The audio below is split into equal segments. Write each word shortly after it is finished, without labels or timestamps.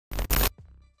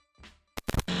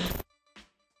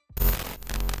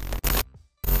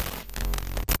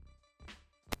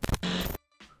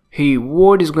Hey,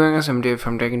 what is going on? I'm Dave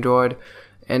from Tech Android,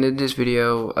 and in this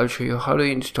video I'll show you how to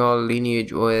install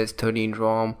Lineage OS 13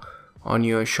 ROM on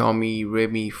your Xiaomi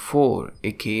Redmi 4,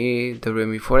 aka the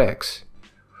Redmi 4X.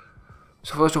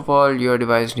 So first of all, your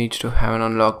device needs to have an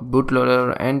unlocked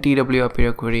bootloader and TWRP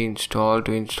recovery installed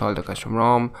to install the custom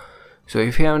ROM. So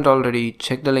if you haven't already,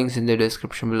 check the links in the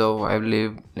description below. I will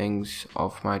leave links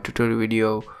of my tutorial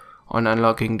video on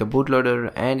unlocking the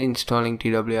bootloader and installing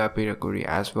TWRP recovery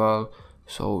as well,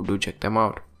 so do check them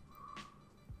out.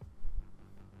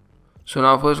 So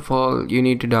now first of all, you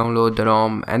need to download the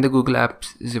ROM and the Google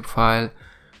Apps zip file.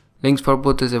 Links for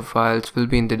both the zip files will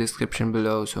be in the description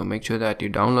below, so make sure that you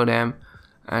download them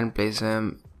and place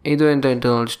them either in the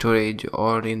internal storage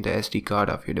or in the SD card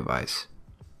of your device.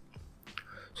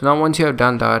 So now once you have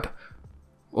done that,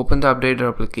 open the updater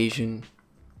application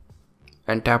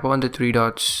and tap on the three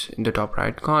dots in the top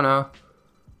right corner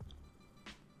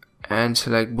and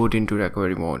select boot into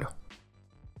recovery mode.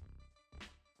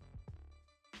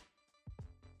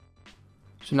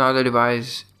 So now the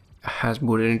device has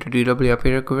booted into TWRP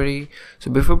recovery.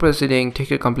 So before proceeding,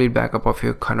 take a complete backup of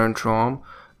your current ROM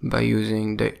by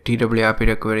using the TWRP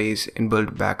recovery's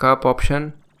inbuilt backup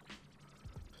option.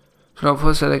 So now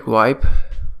first select wipe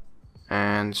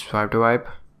and swipe to wipe,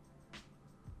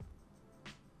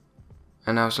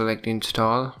 and now select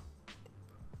install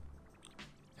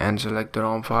and select the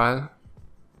ROM file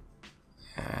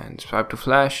and swipe to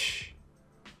flash.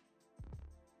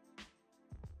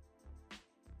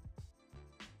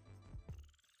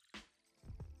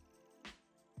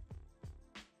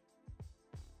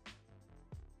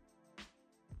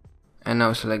 And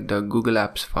now select the Google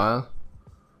Apps file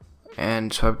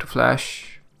and swipe to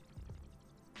flash.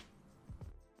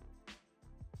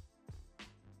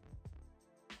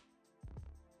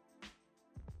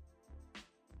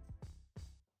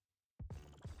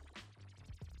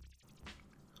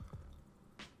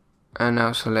 And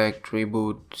now select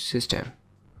reboot system.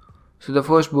 So the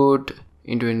first boot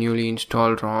into a newly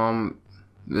installed ROM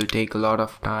will take a lot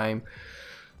of time,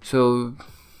 so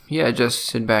yeah, just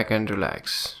sit back and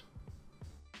relax.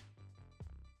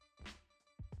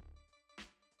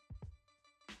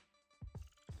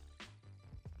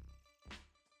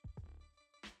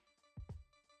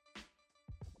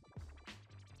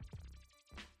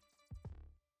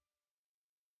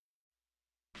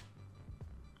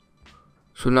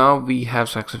 So now we have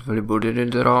successfully booted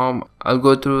into the ROM. I'll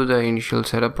go through the initial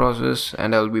setup process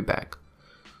and I'll be back.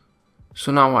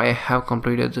 So now I have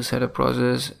completed the setup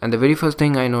process, and the very first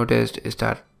thing I noticed is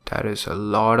that there is a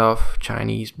lot of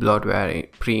Chinese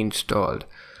bloatware pre-installed.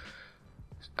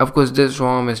 Of course, this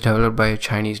ROM is developed by a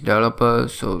Chinese developer,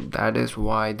 so that is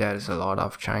why there is a lot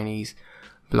of Chinese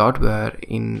bloatware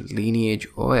in Lineage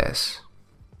OS.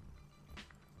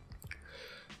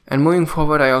 And moving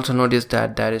forward, I also noticed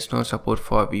that there is no support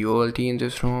for VoLTE in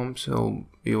this ROM, so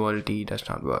VoLTE does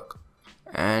not work.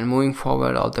 And moving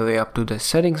forward all the way up to the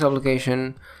settings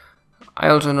application, I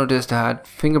also noticed that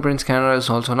Fingerprint Scanner is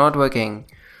also not working.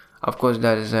 Of course,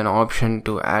 there is an option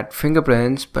to add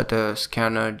fingerprints, but the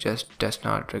scanner just does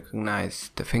not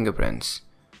recognize the fingerprints.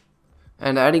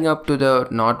 And adding up to the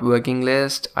not working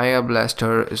list, IR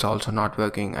Blaster is also not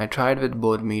working. I tried with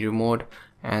both Mi Remote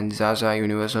and Zaza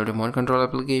Universal Remote Control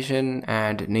application,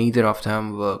 and neither of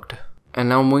them worked. And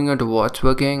now moving on to what's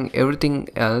working, everything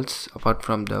else apart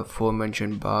from the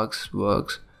aforementioned bugs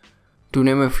works. To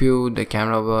name a few, the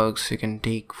camera works, you can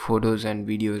take photos and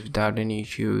videos without any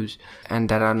issues, and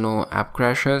there are no app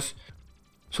crashes.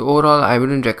 So overall, I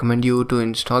wouldn't recommend you to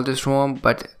install this ROM,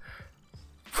 but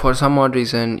for some odd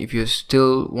reason, if you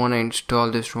still want to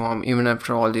install this ROM even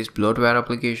after all these bloatware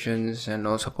applications and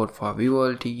no support for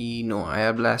VoLTE, no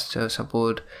IR Blaster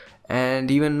support, and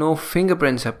even no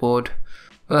fingerprint support,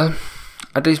 well,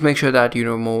 at least make sure that you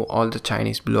remove all the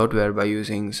Chinese bloatware by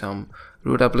using some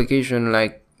root application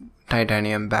like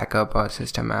Titanium Backup or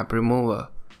System App Remover.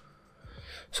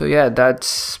 So yeah,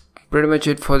 that's pretty much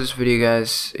it for this video,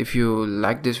 guys. If you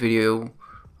like this video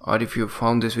or if you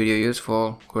found this video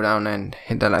useful, go down and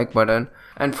hit the like button,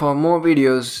 and for more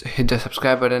videos hit the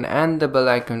subscribe button and the bell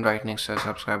icon right next to the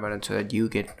subscribe button so that you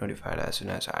get notified as soon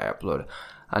as I upload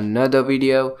another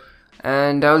video.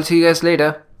 And I will see you guys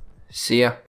later. See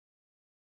ya.